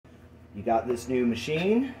You got this new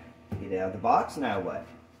machine, get it out of the box, now what?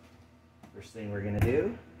 First thing we're going to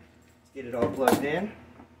do is get it all plugged in.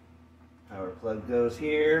 Power plug goes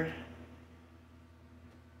here,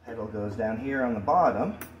 pedal goes down here on the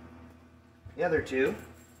bottom. The other two,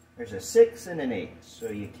 there's a 6 and an 8, so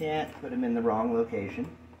you can't put them in the wrong location.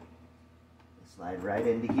 They slide right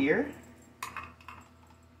into here,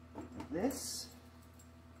 like this,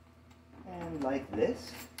 and like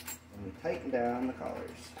this, and we tighten down the collars.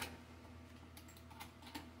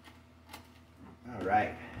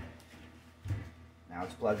 Alright, now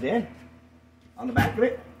it's plugged in. On the back of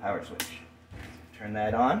it, power switch. Turn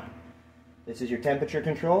that on. This is your temperature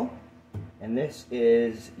control, and this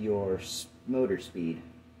is your motor speed.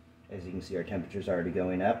 As you can see, our temperature's already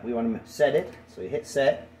going up. We want to set it, so we hit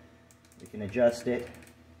set. We can adjust it.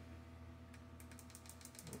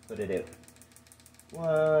 We'll put it at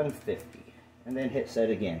 150, and then hit set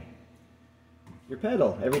again. Your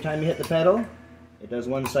pedal, every time you hit the pedal, it does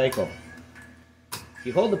 1 cycle. If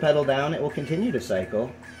you hold the pedal down, it will continue to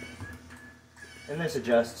cycle, and this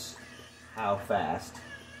adjusts how fast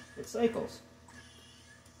it cycles.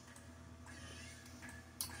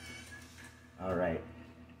 Alright,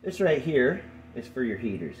 this right here is for your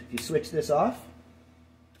heaters. If you switch this off,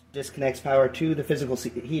 disconnects power to the physical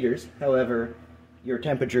heaters. However, your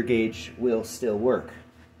temperature gauge will still work.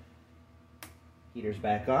 Heaters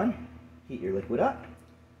back on, heat your liquid up.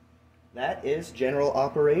 That is general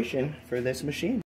operation for this machine.